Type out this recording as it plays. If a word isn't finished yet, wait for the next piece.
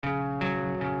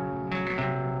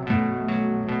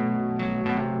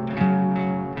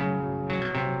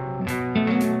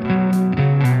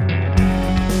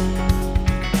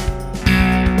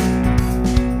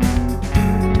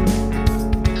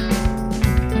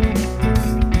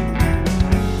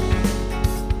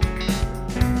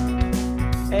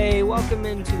welcome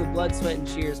into the Blood, Sweat, and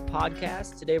Cheers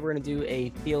podcast. Today we're going to do a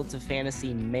Field to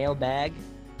Fantasy mailbag.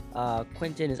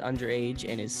 Quentin is underage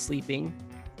and is sleeping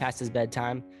past his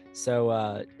bedtime.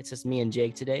 So it's just me and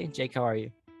Jake today. Jake, how are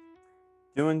you?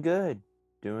 Doing good.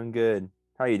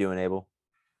 How are you doing, Abel?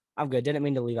 I'm good. Didn't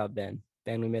mean to leave out Ben.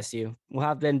 Ben, we miss you. We'll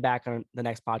have Ben back on the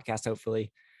next podcast,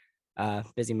 hopefully.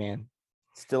 Busy man.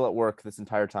 Still at work this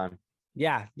entire time.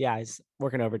 Yeah, he's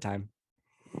working overtime.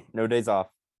 No days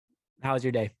off. How was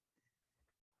your day?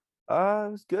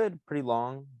 It was good. Pretty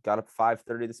long. Got up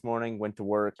 5:30 this morning. Went to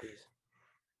work.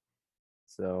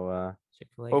 So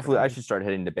hopefully I should start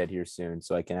heading to bed here soon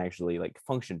so I can actually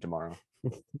function tomorrow.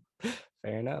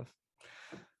 Fair enough.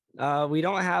 We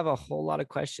don't have a whole lot of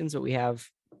questions, but we have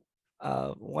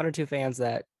one or two fans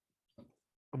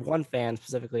one fan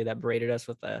specifically that berated us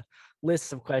with a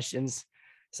list of questions.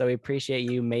 So we appreciate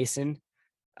you, Mason.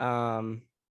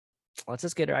 Let's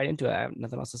just get right into it. I have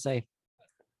nothing else to say.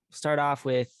 Start off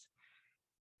with,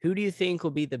 who do you think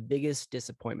will be the biggest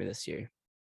disappointment this year?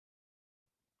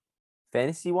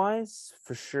 Fantasy wise,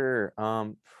 for sure.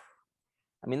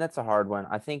 That's a hard one.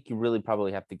 I think you really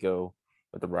probably have to go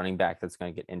with the running back that's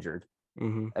going to get injured.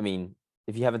 Mm-hmm.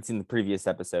 If you haven't seen the previous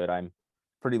episode, I'm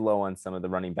pretty low on some of the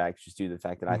running backs just due to the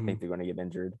fact that I think they're going to get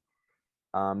injured.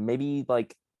 Maybe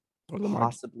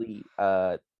possibly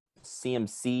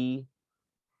CMC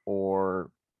or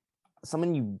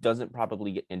someone who doesn't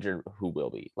probably get injured who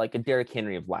will be, like a Derrick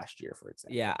Henry of last year, for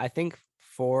example. Yeah, I think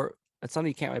it's something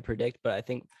you can't really predict, but I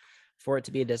think for it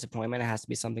to be a disappointment, it has to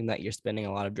be something that you're spending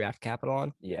a lot of draft capital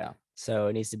on. Yeah. So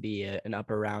it needs to be an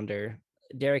upper rounder.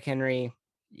 Derrick Henry,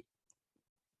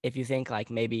 if you think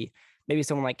maybe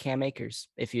someone like Cam Akers,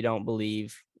 if you don't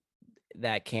believe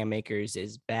that Cam Akers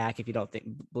is back, if you don't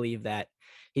believe that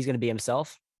he's going to be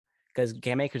himself, because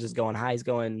Cam Akers is going high, he's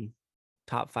going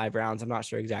top 5 rounds. I'm not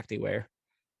sure exactly where,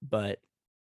 but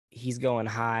he's going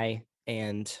high.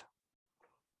 And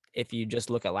if you just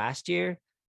look at last year,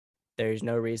 there's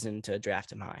no reason to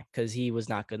draft him high because he was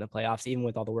not good in the playoffs, even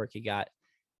with all the work he got.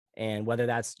 And whether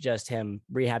that's just him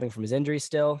rehabbing from his injury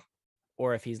still,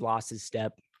 or if he's lost his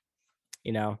step,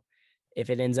 if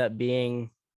it ends up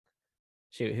being,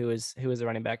 who was the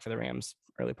running back for the Rams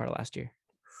early part of last year?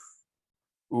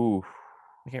 Ooh,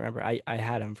 I can't remember. I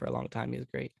had him for a long time. He was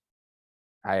great.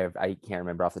 I can't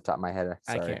remember off the top of my head.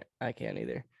 Sorry. I can't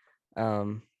either.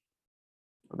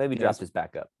 Maybe draft his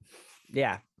backup.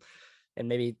 Yeah. And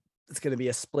maybe it's going to be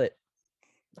a split.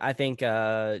 I think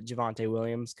Javonte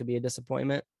Williams could be a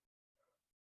disappointment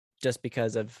just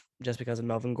because of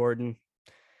Melvin Gordon.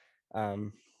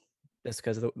 Just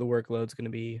because the workload's going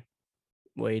to be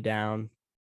way down.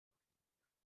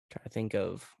 Try to think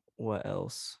of what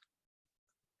else.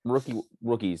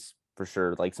 Rookies for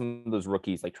sure. Like some of those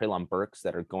rookies, like Treylon Burks,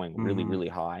 that are going really, really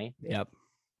high. Yep.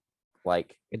 I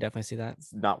definitely see that.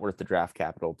 It's not worth the draft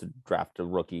capital to draft a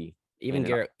rookie. Even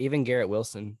Garrett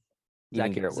Wilson.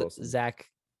 Zach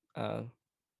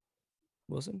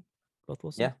Wilson. Both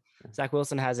Wilson. Yeah. Zach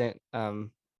Wilson hasn't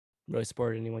really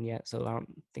supported anyone yet, so I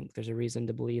don't think there's a reason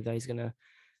to believe that he's gonna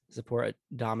support a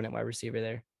dominant wide receiver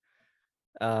there.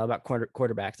 About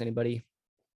quarterbacks, anybody?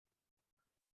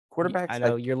 Quarterbacks. I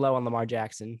know you're low on Lamar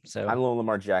Jackson, so I'm low on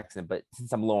Lamar Jackson, but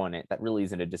since I'm low on it, that really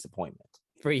isn't a disappointment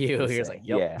for you. You're like,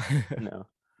 yep. Yeah, no.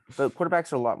 But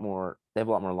quarterbacks are they have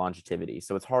a lot more longevity,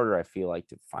 so it's harder, I feel like,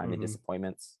 to find the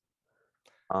disappointments.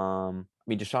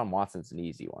 Deshaun Watson's an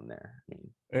easy one there.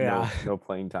 No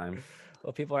playing time.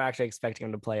 Well, people are actually expecting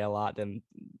him to play a lot, then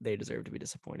they deserve to be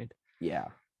disappointed. Yeah.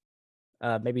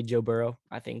 Maybe Joe Burrow.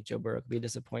 I think Joe Burrow could be a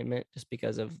disappointment just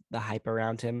because of the hype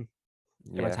around him.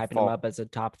 Everyone's hyping him up as a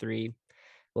top 3. A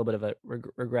little bit of a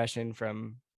regression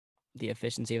from the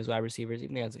efficiency of his wide receivers,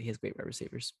 even though he has great wide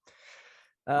receivers.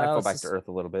 Might fall back to earth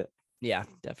a little bit. Yeah,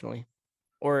 definitely.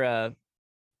 Or,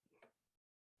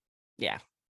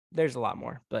 there's a lot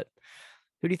more. But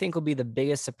who do you think will be the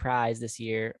biggest surprise this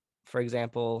year? For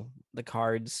example, the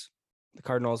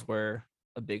Cardinals were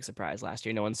a big surprise last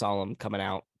year. No one saw them coming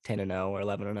out 10-0 or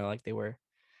 11-0 like they were.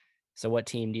 So what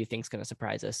team do you think is going to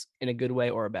surprise us in a good way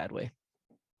or a bad way?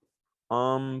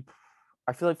 I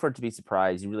feel like for it to be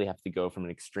surprised, you really have to go from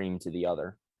an extreme to the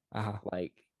other.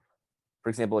 Like, for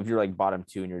example, if you're bottom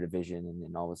 2 in your division and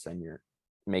then all of a sudden you're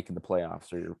making the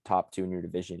playoffs, or you're top 2 in your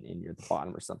division and you're the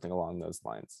bottom or something along those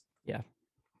lines. Yeah.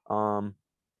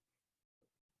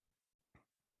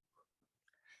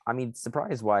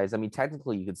 Surprise wise,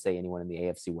 technically you could say anyone in the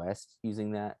AFC West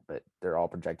using that, but they're all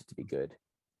projected to be good.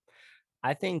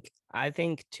 I think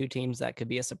 2 teams that could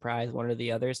be a surprise, one or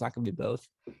the other, it's not going to be both,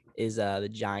 is the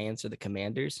Giants or the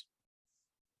Commanders.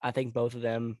 I think both of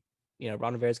them,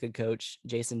 Ron Rivera's a good coach.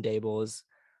 Jason Dable is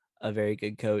a very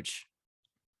good coach.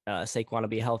 Saquon will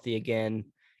be healthy again.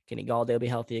 Kenny Galladay will be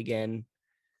healthy again.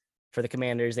 For the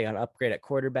Commanders, they got an upgrade at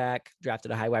quarterback,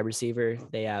 drafted a high wide receiver.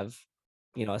 They have,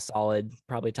 a solid,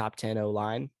 probably top 10 O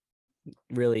line.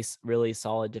 Really, really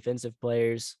solid defensive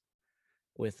players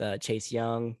with Chase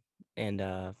Young and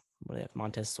what do they have?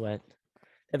 Montez Sweat.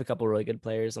 They have a couple really good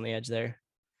players on the edge there.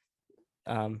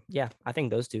 Yeah, I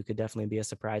think those two could definitely be a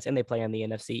surprise. And they play in the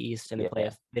NFC East, and Yeah,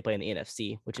 they play in the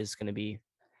NFC, which is going to be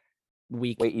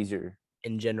weak way easier.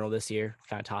 in general this year,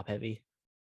 kind of top heavy.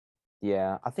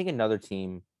 Yeah, I think another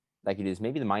team that could do is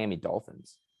maybe the Miami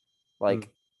Dolphins. Mm, Like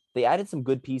they added some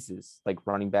good pieces, like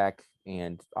running back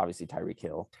and obviously Tyreek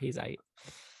Hill. he's right.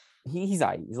 He's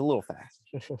a little fast.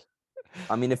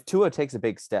 I mean, if Tua takes a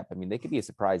big step, I mean, they could be a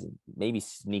surprise and maybe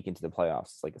sneak into the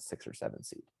playoffs like a 6 or 7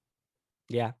 seed.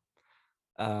 Yeah.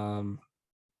 I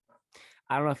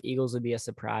don't know if Eagles would be a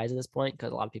surprise at this point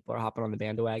because a lot of people are hopping on the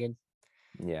bandwagon,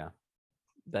 Yeah.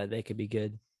 but they could be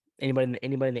good. Anybody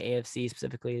in the AFC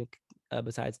specifically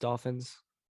besides Dolphins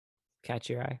catch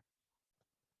your eye?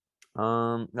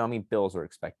 No, I mean, Bills are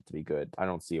expected to be good. I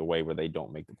don't see a way where they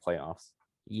don't make the playoffs.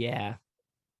 Yeah.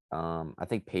 I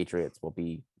think Patriots will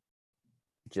be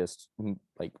just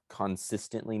like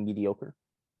consistently mediocre.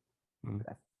 Mm.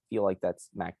 I feel like that's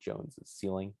Mac Jones'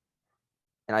 ceiling.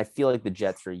 And I feel like the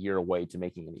Jets are a year away to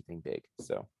making anything big.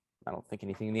 So I don't think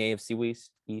anything in the AFC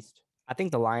East. I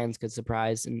think the Lions could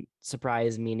surprise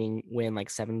meaning win like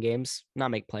 7 games,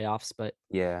 not make playoffs, but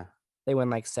Yeah, they win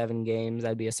like 7 games.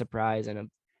 That'd be a surprise, and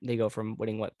they go from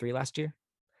winning what 3 last year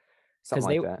something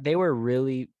because like that. they were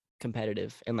really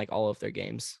competitive in like all of their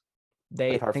games.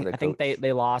 Played hard for their I think coach.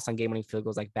 they lost on game winning field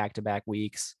goals like back to back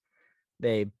weeks.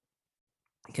 They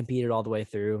competed all the way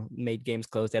through, made games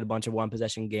close. They had a bunch of 1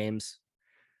 possession games.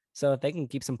 So if they can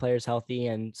keep some players healthy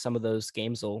and some of those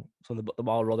games will, the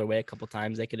ball roll their way a couple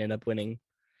times, they could end up winning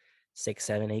 6,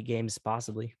 7, 8 games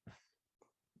possibly.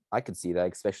 I could see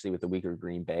that, especially with the weaker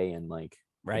Green Bay and like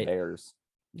the Right? Bears.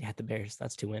 Yeah, the Bears.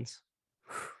 That's 2 wins.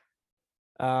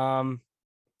 Um,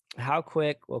 how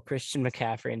quick will Christian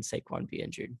McCaffrey and Saquon be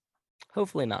injured?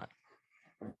 Hopefully not.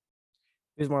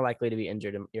 Who's more likely to be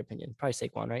injured in your opinion? Probably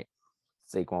Saquon, right?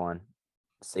 Saquon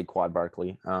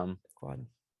Barkley. Saquon.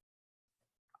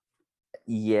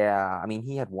 Yeah, I mean,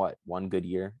 he had what, one good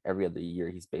year? Every other year,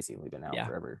 he's basically been out Yeah.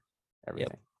 forever. Yep.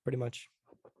 Everything. Pretty much.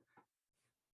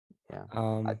 Yeah.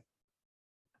 I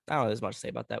don't know there's much to say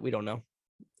about that. We don't know.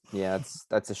 Yeah,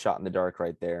 that's a shot in the dark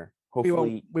right there. We won't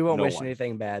Hopefully, we won't no wish one.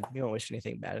 anything bad. We won't wish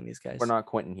anything bad on these We're guys. not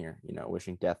Quentin here,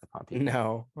 wishing death upon people.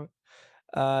 No.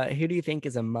 Who do you think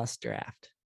is a must draft?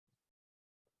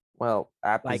 Well,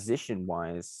 at Like, position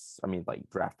wise, I mean, like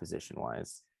draft position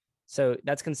wise. so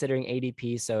that's considering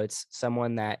ADP. So it's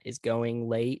someone that is going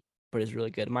late, but is really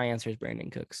good. My answer is Brandon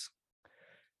Cooks.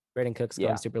 Brandon Cooks going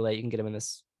Yeah, super late. You can get him in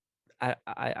this.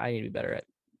 I need to be better at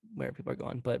where people are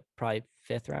going, but probably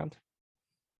 5th round.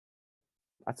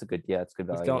 that's a good. Yeah, it's good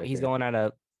He's value going. right He's there. going at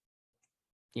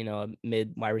a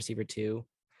mid wide receiver 2,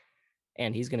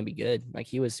 and he's going to be good. Like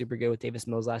he was super good with Davis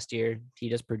Mills last year. He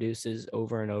just produces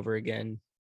over and over again.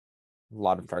 A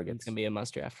lot of It's going targets. to be a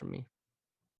must draft for me.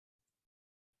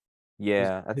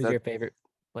 Yeah, Who's your favorite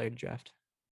player to draft?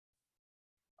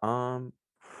 um.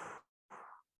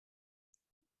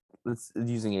 Let's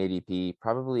using ADP.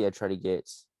 Probably I try to get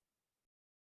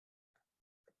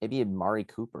maybe Amari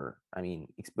Cooper. I mean,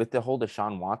 with the whole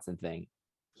Deshaun Watson thing,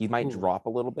 he might Ooh, drop a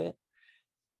little bit,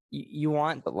 you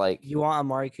want but like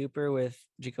Amari Cooper with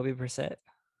Jacoby Brissett?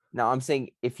 now I'm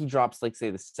saying if he drops like say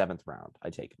the 7th round,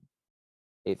 I take him.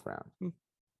 8th round.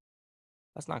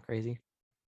 That's not crazy.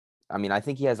 I mean, I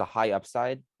think he has a high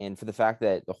upside, and for the fact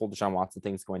that the whole Deshaun Watson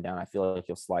thing is going down, I feel like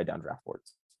he'll slide down draft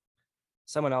boards.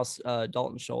 Someone else,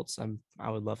 Dalton Schultz. I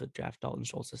would love to draft Dalton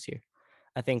Schultz this year.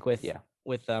 I think Yeah,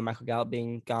 with Michael Gallup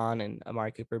being gone and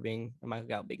Michael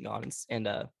Gallup being gone,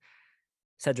 and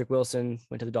Cedric Wilson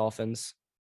went to the Dolphins,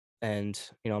 and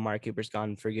Amari Cooper's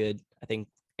gone for good. I think,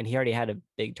 and he already had a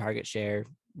big target share,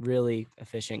 really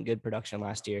efficient, good production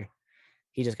last year.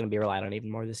 He's just going to be relied on even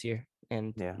more this year,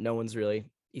 and yeah, no one's really.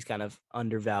 He's kind of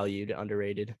undervalued,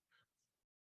 underrated.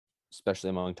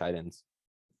 especially among tight ends.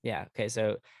 Yeah. Okay.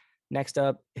 So next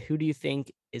up, who do you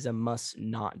think is a must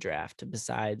not draft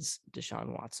besides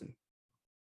Deshaun Watson?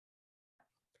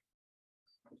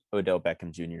 Odell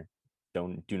Beckham Jr.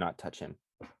 Do not touch him.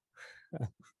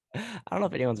 I don't know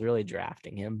if anyone's really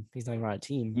drafting him. He's not even on a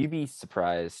team. You'd be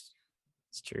surprised.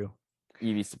 It's true.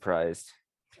 You'd be surprised.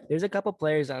 There's a couple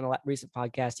players on a recent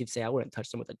podcast you'd say I wouldn't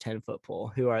touch them with a 10-foot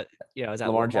pole. Who are is that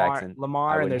Lamar Jackson. I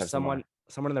Lamar, and wouldn't there's touch Lamar.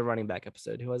 someone in the running back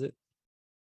episode. Who was it?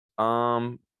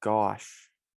 Gosh,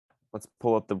 let's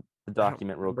pull up the I don't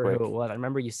document real remember who quick. it was. I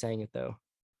remember you saying it though.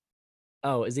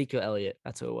 Oh, Ezekiel Elliott.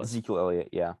 That's who it was. Ezekiel Elliott,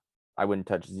 yeah. I wouldn't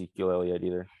touch Ezekiel Elliott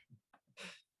either.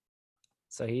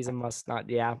 So he's a must not.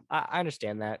 Yeah, I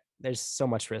understand that. There's so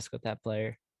much risk with that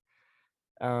player.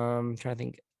 Trying to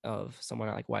think of someone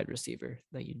like wide receiver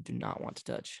that you do not want to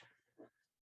touch.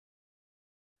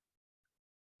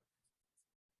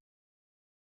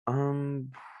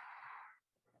 Um,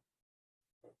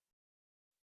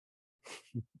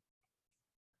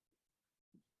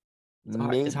 It's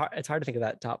hard. It's maybe hard. It's hard to think of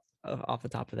that top off the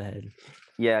top of the head.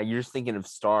 yeah, you're just thinking of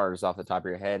stars off the top of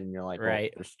your head, and you're like, well,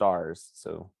 Right. they're stars,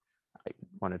 so I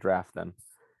want to draft them.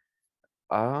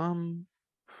 Um,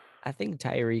 I think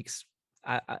Tyreek's.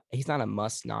 He's not a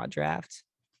must not draft,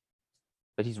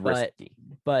 but he's but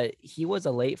risky. he was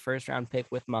a late first round pick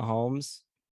with Mahomes,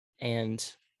 and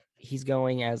he's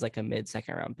going as like a mid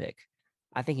second round pick.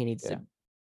 I think he needs Yeah. to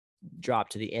drop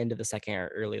to the end of the second or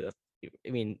early the.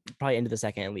 I mean, probably into the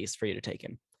second at least for you to take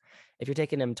him. If you're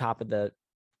taking him top of the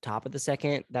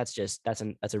second, that's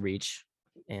a reach,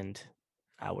 and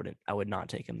I would not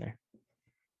take him there.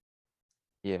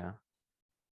 Yeah.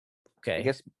 I Okay.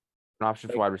 guess an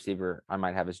option for wide receiver I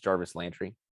might have is Jarvis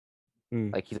Landry.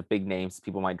 Like he's a big name, so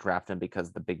people might draft him because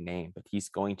of the big name, but he's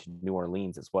going to New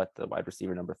Orleans as what, the wide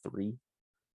receiver number 3?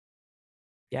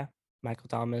 Yeah, Michael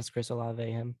Thomas, Chris Olave,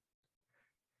 him.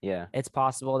 Yeah. It's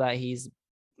possible that he's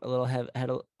a little ahead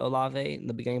of Olave in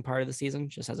the beginning part of the season,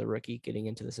 just as a rookie getting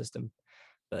into the system.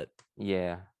 But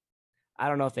Yeah, I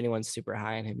don't know if anyone's super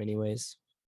high on him, anyways.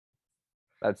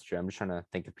 that's true. I'm just trying to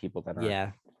think of people that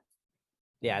aren't.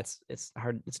 Yeah, it's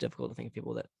hard. It's difficult to think of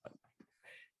people that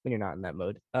when you're not in that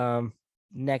mode.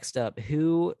 Next up,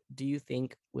 who do you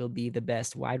think will be the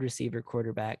best wide receiver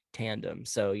quarterback tandem?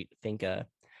 So you think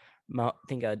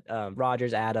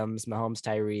Rogers, Adams, Mahomes,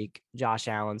 Tyreek, Josh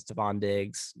Allen, Stephon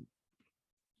Diggs.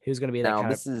 Who's going to be that Now, kind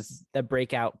of this is, the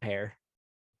breakout pair?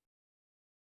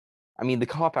 I mean, the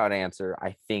cop out answer,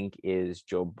 I think, is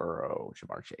Joe Burrow,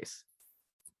 Jamar Chase.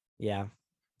 Yeah.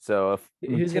 So if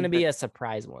Who's going to be a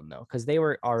surprise one though? Because they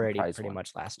were already pretty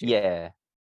much last year.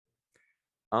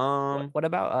 Yeah. What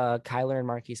about Kyler and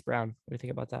Marquise Brown? What do you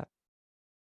think about that?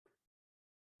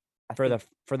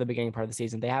 For the beginning part of the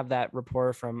season, they have that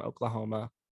rapport from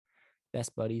Oklahoma,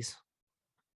 best buddies.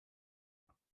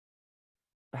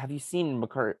 Have you seen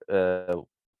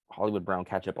Hollywood Brown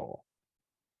catch a ball?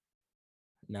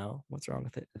 No, what's wrong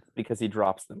with it? It's because he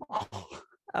drops them all.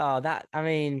 Oh, I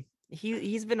mean,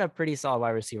 he's been a pretty solid wide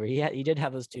receiver. He did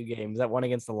have those 2 games. That one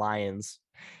against the Lions.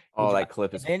 Oh, that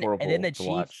clip is horrible and then the to Chiefs.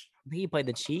 watch. I think he played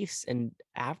the Chiefs and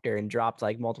dropped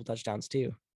like multiple touchdowns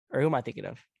too. Or who am I thinking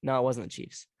of? No, it wasn't the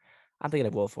Chiefs. I'm thinking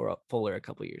of Will Fuller a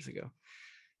couple years ago.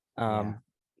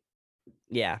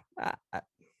 Yeah,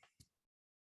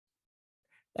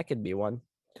 that could be one.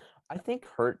 I think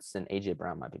Hurts and AJ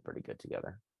Brown might be pretty good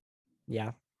together.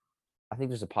 Yeah, I think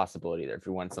there's a possibility there if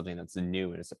you want something that's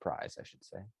new and a surprise, I should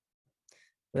say.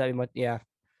 would that be much? Yeah,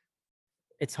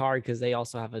 it's hard because they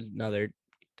also have another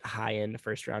high end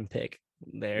first round pick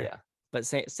there. Yeah, but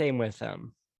same with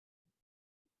the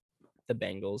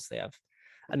Bengals. They have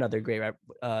another great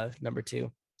number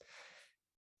 2.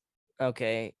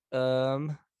 Okay.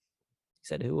 He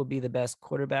said who will be the best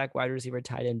quarterback, wide receiver,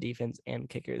 tight end, defense, and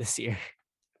kicker this year?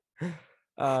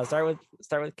 Start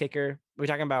with kicker. Are we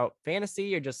talking about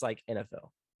fantasy or just like NFL?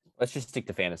 Let's just stick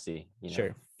to fantasy.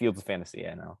 Sure. Fields of fantasy,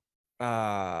 I know.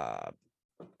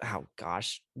 Oh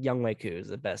gosh, Young Wei Koo is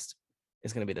the best.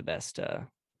 Is going to be the best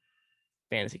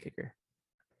fantasy kicker.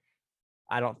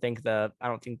 I don't think the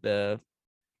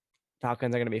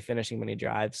Falcons are going to be finishing when he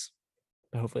drives,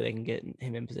 but hopefully they can get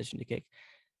him in position to kick.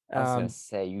 I was gonna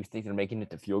say, you think they're making it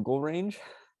to field goal range?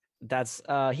 That's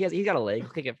he's got a leg. He'll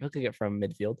kick it from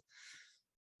midfield.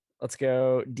 Let's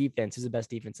go defense. Who's the best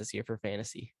defense this year for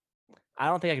fantasy? I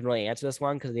don't think I can really answer this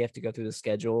one because they have to go through the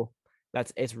schedule.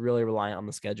 It's really reliant on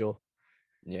the schedule.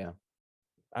 Yeah.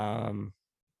 I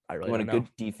really want don't a good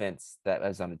defense that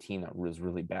was on a team that was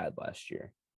really bad last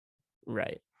year.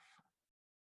 Right.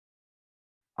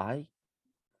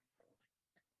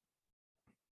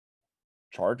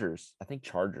 Chargers. I think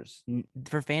Chargers.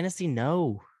 For fantasy,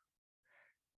 no.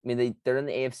 I mean, they're in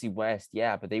the AFC West,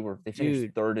 yeah, but they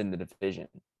finished 3rd in the division.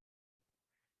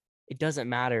 It doesn't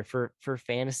matter for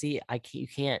fantasy. You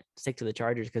can't stick to the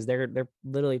Chargers because they're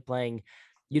literally playing.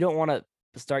 You don't want to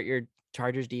start your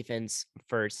Chargers defense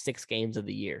for 6 games of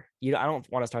the year. I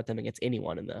don't want to start them against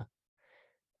anyone in the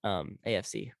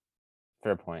AFC.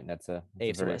 Fair point. That's a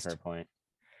very fair point.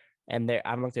 And I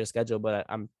haven't looked at their schedule, but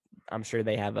I'm sure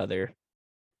they have other.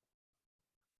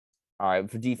 All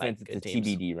right, for defense, it's a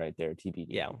TBD right there. TBD.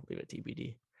 Yeah, we'll leave it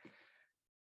TBD.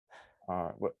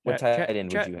 All right, what tight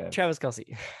end would you have? Travis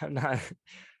Kelce. I'm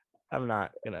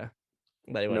not gonna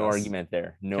But anyone No else? argument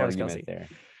there. No Travis argument Kelsey.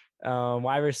 there.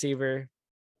 Wide receiver.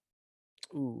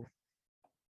 Ooh.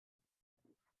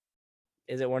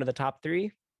 Is it one of the top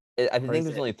three? I Or think is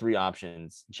there's it only three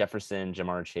options: Jefferson,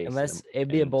 Jamar Chase, unless it'd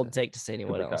be a and bold take to say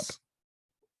anyone Cooper Cup. else.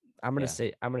 I'm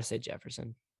Yeah, gonna say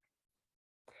Jefferson.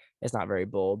 It's not very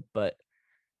bold, but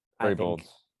I very bold.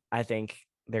 think I think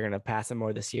they're gonna pass him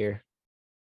more this year.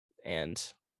 And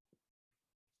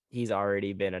he's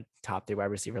already been a top 3 wide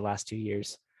receiver last 2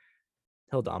 years.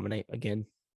 He'll dominate again.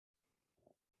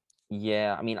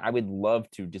 Yeah, I mean, I would love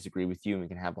to disagree with you, and we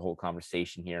can have a whole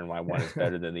conversation here and why one is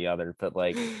better than the other. But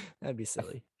like, That'd be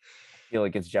silly. I feel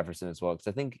like it's Jefferson as well because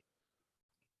I think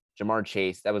Jamar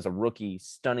Chase, that was a rookie,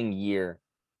 stunning year.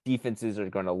 Defenses are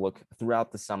going to look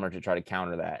throughout the summer to try to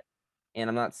counter that. And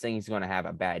I'm not saying he's going to have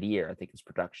a bad year. I think his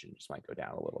production just might go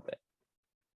down a little bit.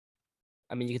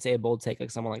 I mean, you could say a bold take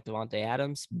like someone like Devontae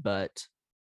Adams, but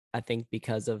I think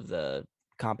because of the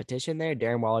competition there,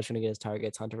 Darren Waller's going to get his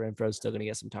targets. Hunter Renfro's still going to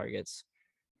get some targets.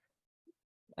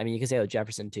 I mean, you can say with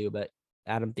Jefferson too, but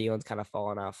Adam Thielen's kind of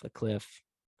fallen off the cliff.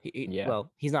 Yeah.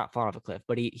 Well, he's not fallen off a cliff,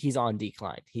 but he's on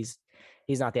decline. He's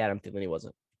not the Adam Thielen he was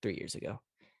 3 years ago.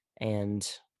 And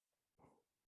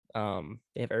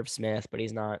they have Irv Smith, but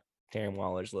he's not Darren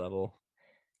Waller's level.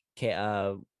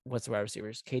 What's the wide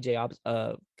receivers? KJ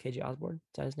Osborne,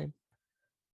 is that his name?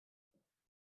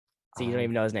 See, you don't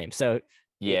even know his name. So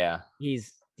Yeah.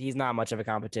 he's not much of a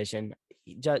competition.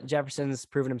 Jefferson's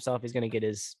proven himself. He's gonna get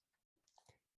his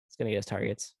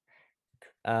targets.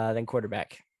 Then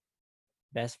quarterback.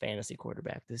 Best fantasy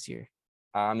quarterback this year.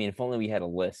 I mean, if only we had a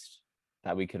list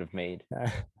that we could have made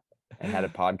and had a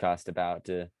podcast about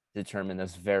to determine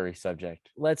this very subject.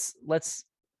 Let's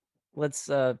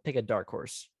pick a dark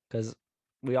horse because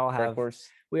we all Dark have horse.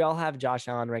 Josh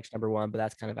Allen ranked number 1, but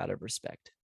that's kind of out of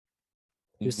respect.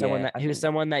 Who's Yeah,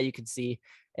 someone that you could see,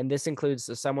 and this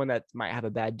includes someone that might have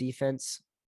a bad defense,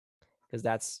 because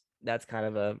that's kind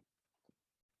of a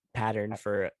pattern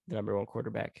for the number 1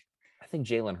 quarterback. I think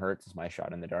Jalen Hurts is my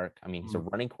shot in the dark. I mean, he's a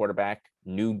Mm. running quarterback,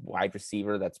 new wide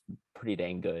receiver that's pretty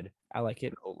dang good. I like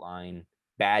it. Goal line,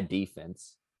 bad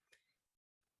defense.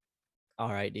 All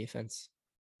right, defense.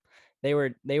 They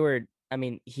were. I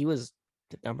mean, he was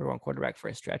the number 1 quarterback for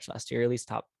a stretch last year, at least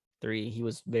top 3. He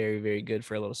was very, very good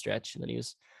for a little stretch, and then he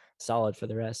was solid for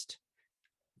the rest.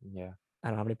 Yeah. I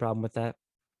don't have any problem with that.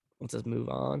 Let's just move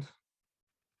on.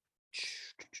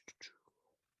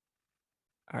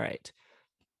 All right.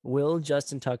 Will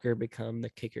Justin Tucker become the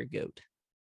kicker GOAT?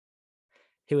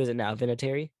 Who is it now?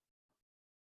 Vinatieri?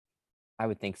 I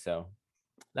would think so.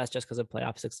 That's just because of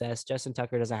playoff success. Justin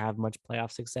Tucker doesn't have much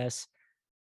playoff success,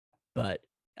 but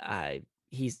I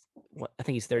think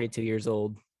he's 32 years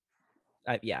old.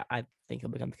 I think he'll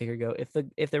become the kicker GOAT.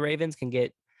 If the Ravens can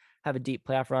have a deep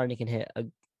playoff run, and he can hit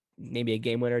maybe a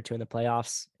game winner or 2 in the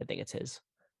playoffs, I think it's his.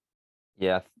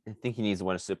 Yeah, I think he needs to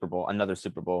win another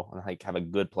Super Bowl, and like have a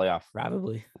good playoff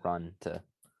Probably run to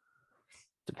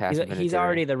pass. He's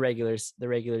already the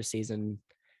regular season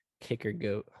kicker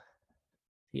GOAT.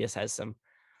 He just has some.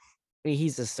 I mean,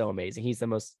 he's just so amazing. He's the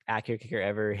most accurate kicker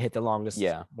ever. Hit the longest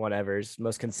one ever.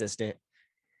 Most consistent.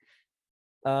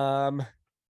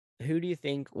 Who do you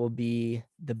think will be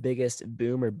the biggest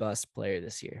boom or bust player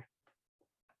this year?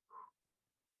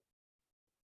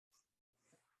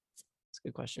 That's a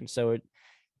good question. So,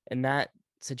 in that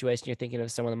situation, you're thinking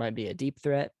of someone that might be a deep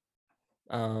threat.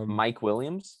 Mike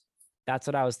Williams. That's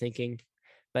what I was thinking,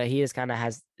 but he is kind of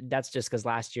has. That's just because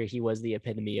last year he was the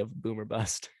epitome of boom or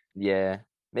bust. Yeah,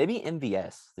 maybe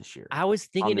MVS this year. I was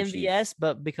thinking MVS, Chiefs.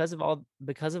 but because of all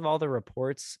the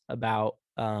reports about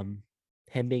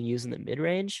him being used in the mid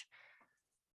range,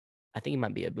 I think he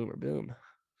might be a boomer boom.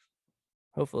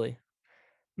 Hopefully,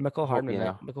 Michael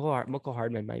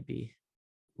Hardman might be.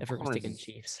 If we're sticking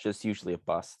Chiefs, just usually a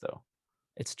bust though.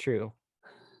 It's true,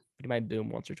 but he might boom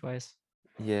once or twice.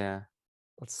 Yeah.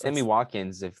 Sammy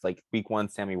Watkins, if like week 1,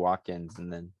 Sammy Watkins,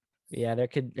 and then there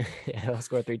could he'll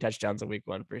score 3 touchdowns in week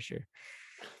 1 for sure.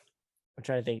 I'm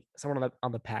trying to think someone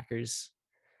on the Packers.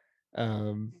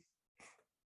 They're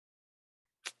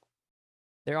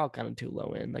all kind of too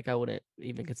low end. Like I wouldn't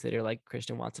even consider like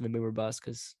Christian Watson a boomer bust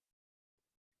because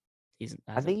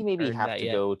I think you maybe have to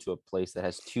go to a place that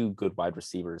has 2 good wide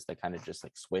receivers that kind of just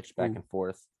like switch back and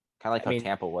forth, kind of like how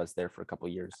Tampa was there for a couple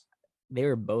of years. They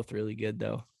were both really good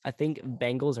though. I think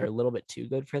Bengals are a little bit too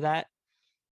good for that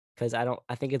because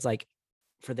I think it's like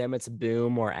for them it's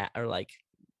boom or like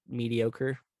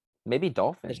mediocre. Maybe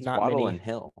Dolphins, There's not Waddle many. and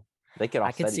Hill. They could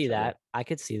offset each other. I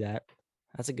could see that.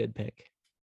 That's a good pick.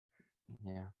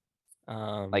 Yeah.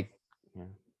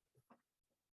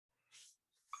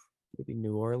 Maybe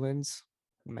New Orleans,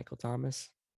 Michael Thomas.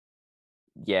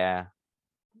 Yeah.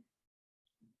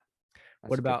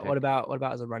 That's a good pick. what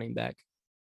about as a running back?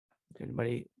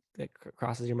 Anybody that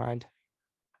crosses your mind?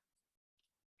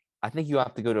 I think you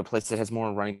have to go to a place that has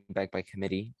more running back by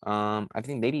committee. I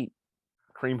think maybe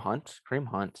Kareem Hunt. Kareem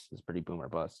Hunt is pretty boomer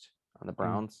bust on the Mm.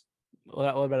 Browns.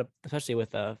 What about especially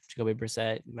with Jacoby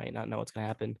Brissett? You might not know what's going to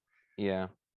happen. Yeah.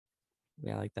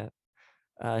 Yeah, I like that.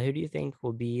 Who do you think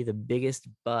will be the biggest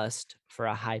bust for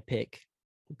a high pick?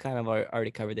 We kind of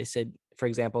already covered. They said, for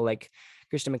example, like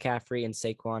Christian McCaffrey and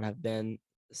Saquon have been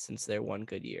since their one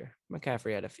good year.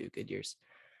 McCaffrey had a few good years,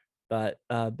 but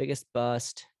biggest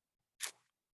bust.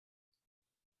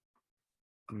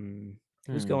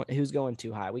 Who's going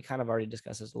too high? We kind of already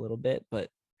discussed this a little bit, but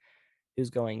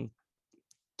who's going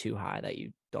too high that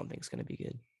you don't think is going to be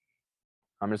good?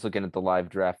 I'm just looking at the live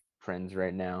draft trends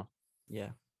right now. Yeah.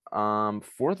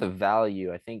 For the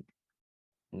value, I think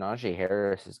Najee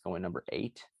Harris is going number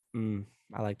 8.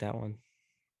 I like that one.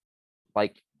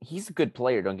 Like, he's a good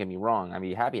player, don't get me wrong. I'd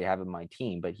be happy to have him on my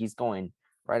team, but he's going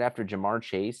right after Jamar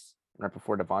Chase, right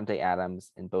before Devontae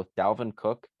Adams, and both Dalvin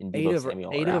Cook and Debo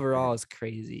Samuel Eight are after overall him. is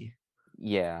crazy.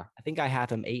 Yeah. I think I have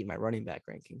him 8 in my running back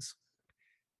rankings.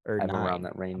 Or I have him 9. around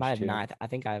that I range might have too. 9. I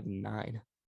think I have 9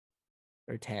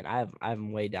 or 10. I have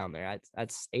him way down there.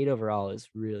 That's 8 overall is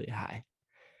really high.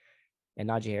 And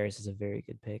Najee Harris is a very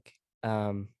good pick.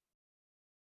 Cooper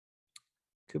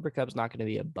Kupp's not going to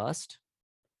be a bust,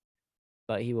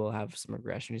 but he will have some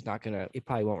regression. He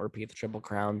probably won't repeat the Triple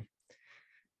Crown.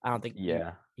 I don't think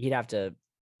he'd have to.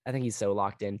 I think he's so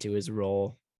locked into his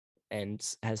role and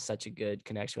has such a good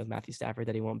connection with Matthew Stafford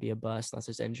that he won't be a bust unless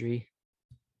there's injury.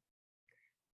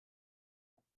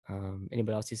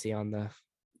 Anybody else you see on the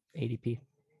ADP?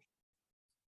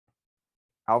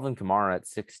 Alvin Kamara at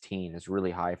 16 is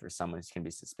really high for someone who's going to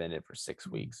be suspended for 6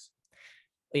 weeks.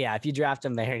 Yeah, if you draft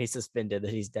him there and he's suspended,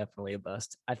 then he's definitely a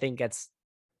bust. I think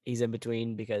he's in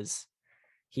between because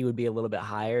he would be a little bit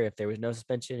higher if there was no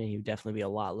suspension, and he would definitely be a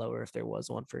lot lower if there was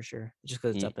one for sure, just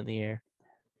because it's up in the air.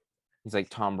 He's like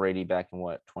Tom Brady back in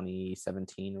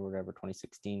 2017 or whatever,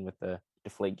 2016 with the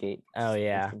deflate gate. Oh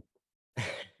yeah.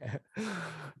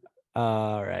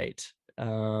 All right.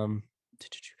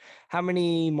 How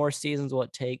many more seasons will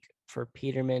it take for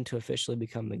Peterman to officially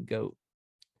become the GOAT?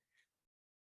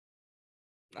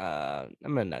 I'm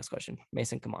gonna next question.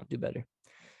 Mason, come on, do better.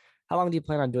 How long do you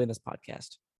plan on doing this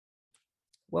podcast?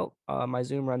 Well, my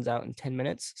Zoom runs out in 10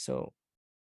 minutes, so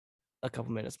a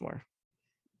couple minutes more.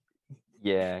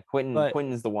 Yeah,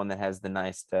 Quentin's the one that has the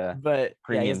nice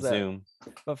premium Zoom.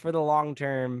 But for the long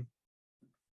term,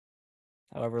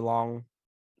 however long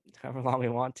we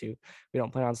want to, we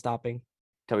don't plan on stopping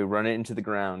until we run it into the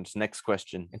ground. Next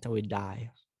question. Until we die,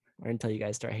 or until you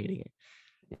guys start hating it.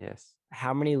 Yes.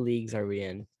 How many leagues are we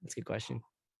in? That's a good question.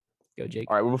 Go, Jake.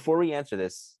 All right. Well, before we answer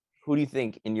this, who do you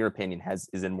think, in your opinion,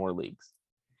 is in more leagues?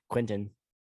 Quentin.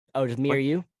 Oh, just me or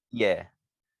you? Yeah.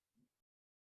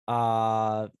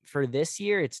 For this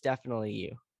year, it's definitely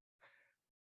you.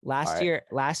 Last year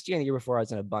and the year before, I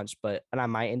was in a bunch, and I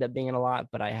might end up being in a lot,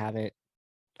 but I haven't.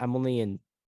 I'm only in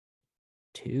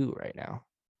 2 right now.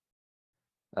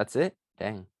 That's it?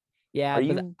 Dang. Yeah,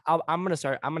 I'm gonna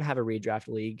start. I'm gonna have a redraft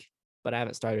league, but I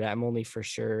haven't started it. I'm only for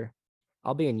sure.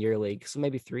 I'll be in your league, so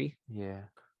maybe 3. Yeah.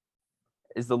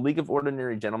 Is the League of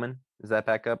Ordinary Gentlemen, is that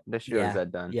back up this year, or is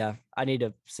that done? Yeah, I need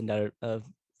to send out a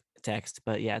text,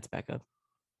 but yeah, it's back up.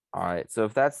 All right, so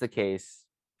if that's the case,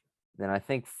 then I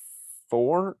think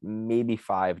 4, maybe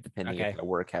 5, depending if my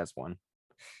work has one.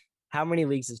 How many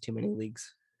leagues is too many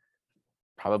leagues?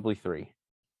 Probably 3.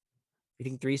 You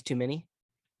think 3 is too many?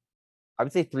 I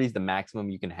would say 3 is the maximum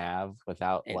you can have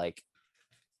without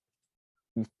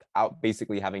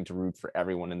basically having to root for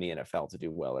everyone in the NFL to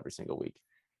do well every single week.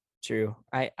 True.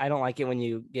 I don't like it when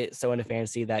you get so into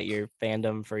fantasy that your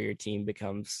fandom for your team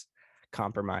becomes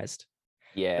compromised.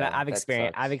 Yeah, and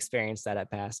I've experienced that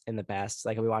in the past.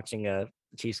 Like I'll be watching a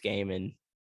Chiefs game and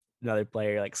another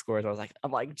player scores.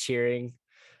 I'm like cheering,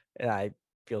 and I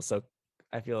feel so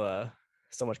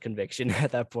much conviction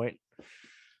at that point.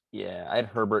 Yeah, I had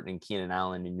Herbert and Keenan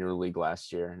Allen in your league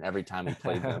last year, and every time we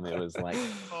played them, it was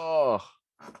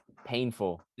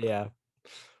painful. Yeah.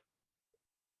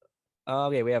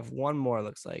 Okay, we have one more,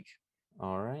 looks like.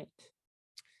 All right.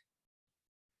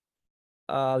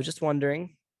 I was just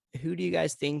wondering, who do you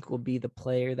guys think will be the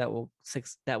player that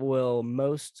will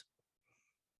most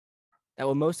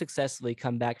successfully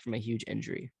come back from a huge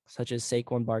injury, such as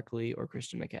Saquon Barkley or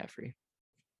Christian McCaffrey?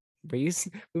 We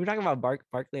were talking about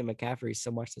Barkley and McCaffrey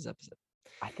so much this episode.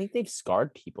 I think they've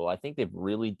scarred people. I think they've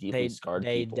really deeply scarred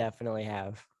people. They definitely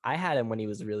have. I had him when he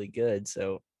was really good,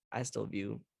 so I still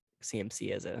view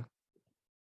CMC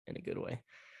in a good way.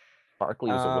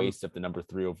 Barkley was a Um, waste of the number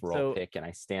 3 overall so pick, and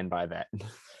I stand by that.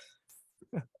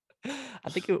 I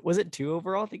think it was it 2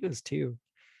 overall. I think it was 2.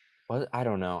 What? I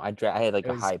don't know. I had like It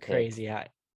a was high pick. crazy high.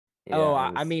 Oh, Yeah,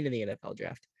 it I was. mean in the NFL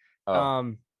draft. Oh,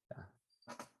 Um, yeah,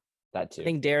 that I too.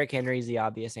 think Derrick Henry is the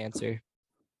obvious answer.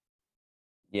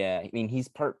 Yeah, I mean he's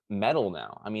part metal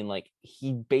now. I mean, like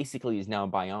he basically is now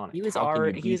bionic. How can you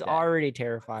He was beat that? already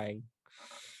terrifying.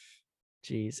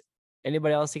 Jeez.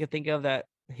 Anybody else you could think of that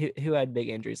who had big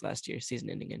injuries last year,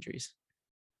 season-ending injuries?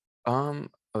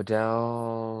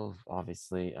 Odell,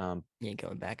 obviously. He ain't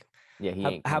going back. Yeah, he How,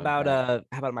 ain't coming back.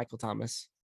 how about Michael Thomas?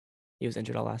 He was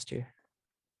injured all last year.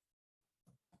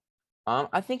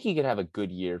 I think he could have a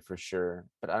good year for sure,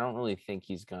 but I don't really think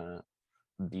he's gonna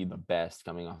be the best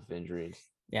coming off of injuries.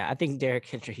 Yeah, I think Derrick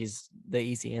Henry, he's the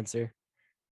easy answer.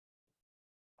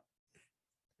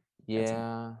 That's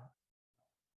Yeah.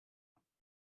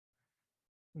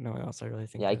 no one else I really Yeah,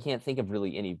 think I of. can't think of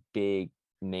really any big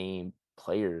name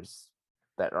players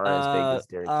that are as big as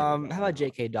Derrick Henry right How about now.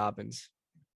 J.K. Dobbins?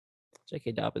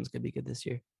 J.K. Dobbins could be good this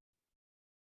year.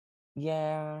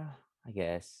 Yeah, I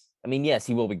guess. I mean, yes,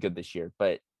 he will be good this year,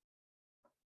 but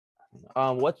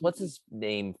what's his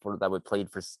name for that would played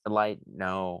for Light?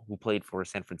 No, who played for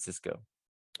San Francisco?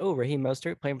 Oh, Raheem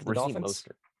Mostert playing for the Raheem Dolphins.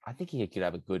 Mostert. I think he could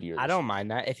have a good year I this don't year. mind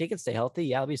that if he can stay healthy.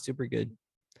 Yeah, it'll be super good,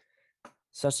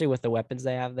 especially with the weapons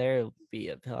they have there.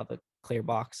 He'll have a clear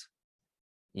box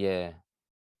Yeah,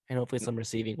 and hopefully some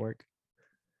receiving work.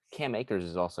 Cam Akers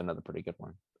is also another pretty good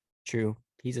one. True.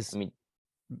 I mean,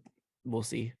 We'll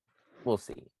see. we'll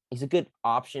see. He's a good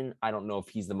option. I don't know if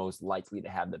he's the most likely to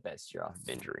have the best year off of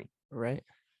injury. Right.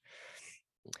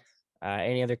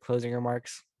 Any other closing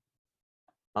remarks?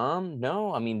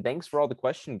 No. I mean, thanks for all the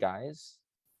question, guys.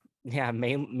 Yeah,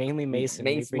 mainly Mason.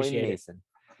 We Mason, appreciate it. Mason.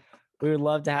 We would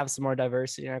love to have some more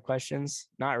diversity in our questions,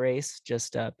 not race,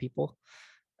 just people.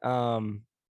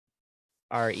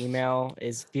 Our email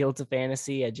is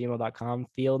fieldtofantasy@gmail.com,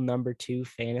 field number 2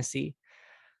 fantasy.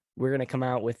 We're going to come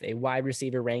out with a wide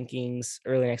receiver rankings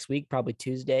early next week, probably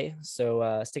Tuesday.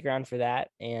 So stick around for that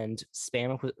and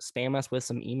spam us with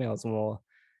some emails, and we'll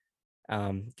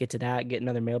get to that, get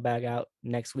another mailbag out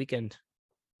next weekend.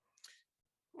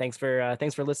 Thanks for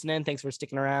listening. Thanks for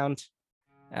sticking around.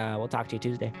 We'll talk to you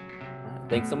Tuesday.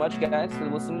 Thanks so much, guys, for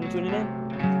listening and tuning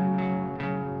in.